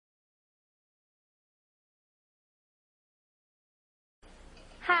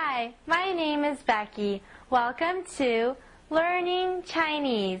Hi, my name is Becky. Welcome to Learning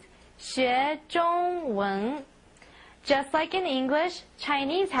Chinese, 学中文. Just like in English,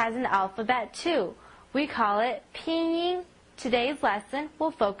 Chinese has an alphabet too. We call it pinyin. Today's lesson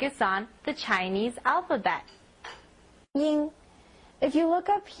will focus on the Chinese alphabet. Ying. If you look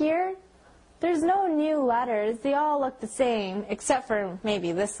up here, there's no new letters. They all look the same, except for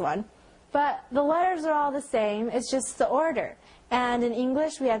maybe this one. But the letters are all the same. It's just the order. And in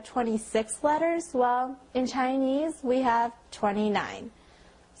English, we have 26 letters. Well, in Chinese, we have 29.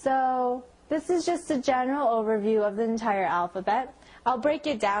 So this is just a general overview of the entire alphabet. I'll break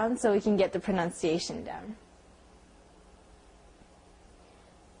it down so we can get the pronunciation down.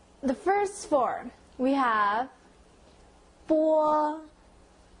 The first four, we have bo,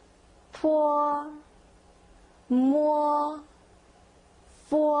 po, mo,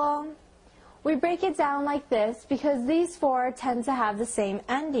 fo. We break it down like this because these four tend to have the same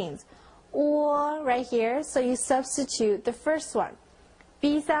endings. Or right here, so you substitute the first one.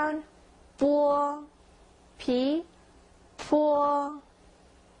 B sound, bo, p, po,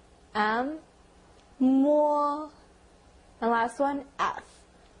 m, mo, and last one, f.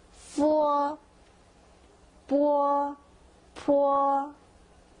 Fo, bo, po,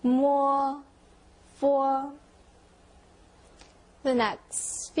 mo, fo. The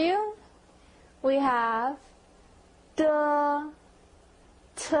next few, we have de,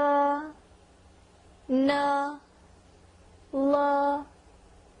 te, ne, le,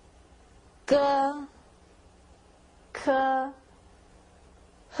 ge, ke,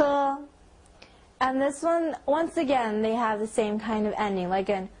 he. And this one, once again, they have the same kind of ending, like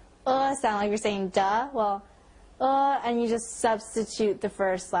an sound like you're saying duh. Well, and you just substitute the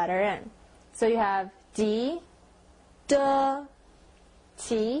first letter in. So you have D, D,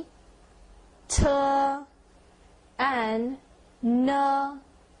 T, T, N, N,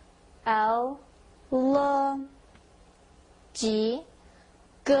 L, L, G,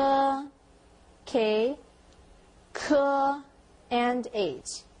 G, K, K, and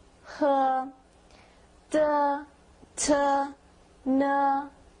H. H, D, T, N,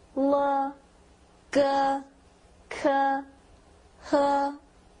 L, G, K, H.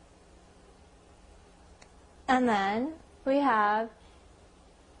 And then we have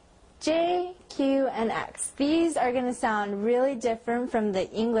J, Q, and X. These are going to sound really different from the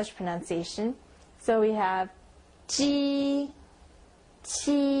English pronunciation. So we have G,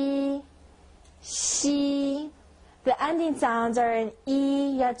 Qi, Xi. The ending sounds are in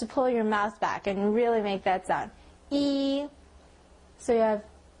E. You have to pull your mouth back and really make that sound. E. So you have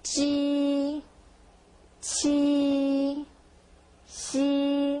G, Qi,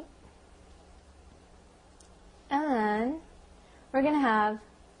 Xi. And then we're going to have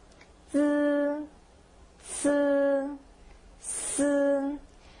Z, C, S.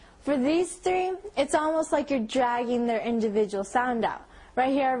 For these three, it's almost like you're dragging their individual sound out.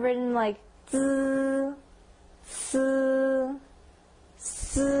 Right here I've written like Z, S,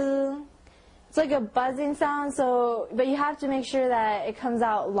 S. It's like a buzzing sound, but you have to make sure that it comes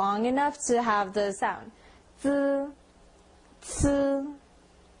out long enough to have the sound. Z, C,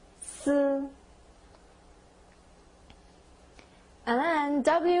 S. And then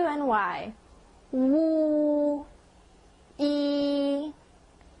W and Y. Wu, E,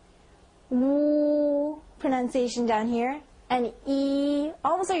 Wu, pronunciation down here, and E,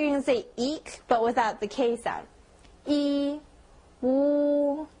 almost like you're going to say eek, but without the K sound. E,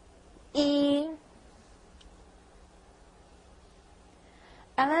 Wu, E.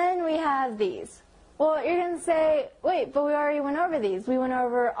 And then we have these. Well, you're going to say, wait, but we already went over these. We went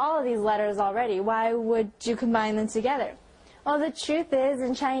over all of these letters already. Why would you combine them together? Well, the truth is,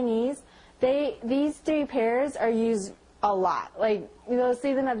 in Chinese, these three pairs are used a lot. Like, you'll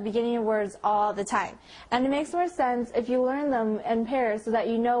see them at the beginning of words all the time. And it makes more sense if you learn them in pairs so that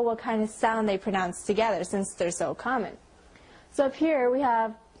you know what kind of sound they pronounce together, since they're so common. So up here we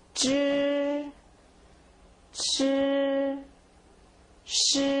have zhi, chi,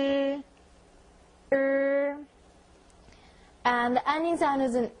 shi, and the ending sound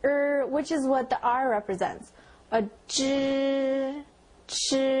is an which is what the R represents. A zhi,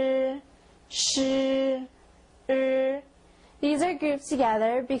 chi, shi, These are grouped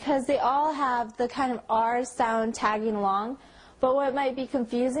together because they all have the kind of R sound tagging along. But what might be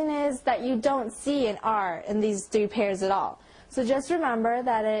confusing is that you don't see an R in these three pairs at all. So just remember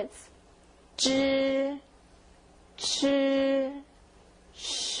that it's zhi, chi,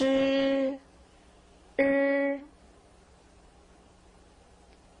 shi,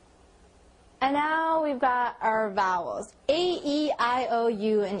 And now we've got our vowels. A, E, I, O,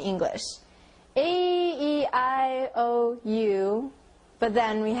 U in English. A, E, I, O, U but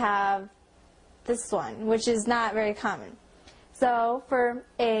then we have this one, which is not very common. So for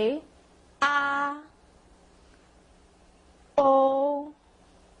A, O,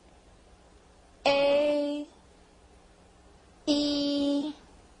 A, E,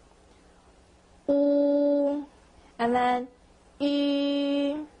 U, and then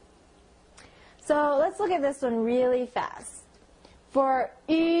E. So let's look at this one really fast. For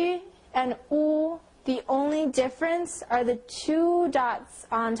E and U, the only difference are the two dots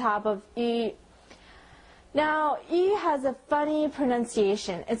on top of E. Now, E has a funny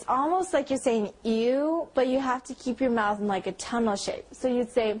pronunciation. It's almost like you're saying ew, but you have to keep your mouth in like a tunnel shape. So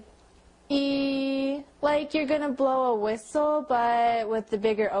you'd say E, like you're going to blow a whistle, but with the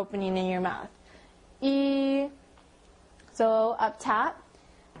bigger opening in your mouth. E. So up top,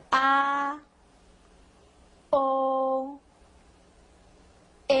 A, O,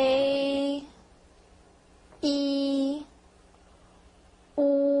 A, E,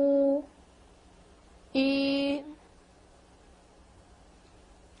 U, E.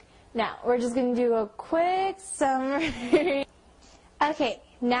 Now, we're just going to do a quick summary. Okay,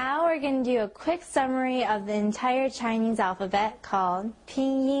 now we're going to do a quick summary of the entire Chinese alphabet called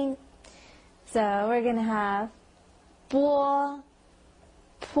Pinyin. So we're going to have Bo,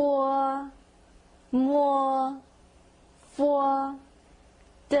 Po, Mo, Fo,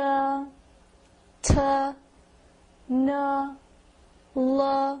 De, T, N,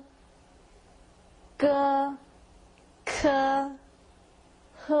 L, G, K,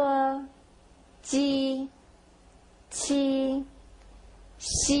 H, Ji, Qi,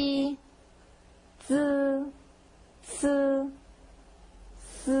 Xi, Z, C,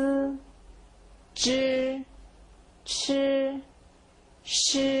 S, Zhi, Chi,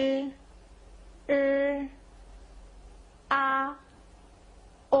 Shi, A,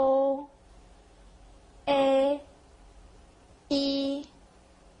 O, A, E,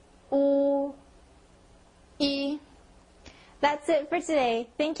 U, E. That's it for today.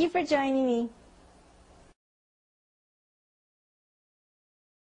 Thank you for joining me.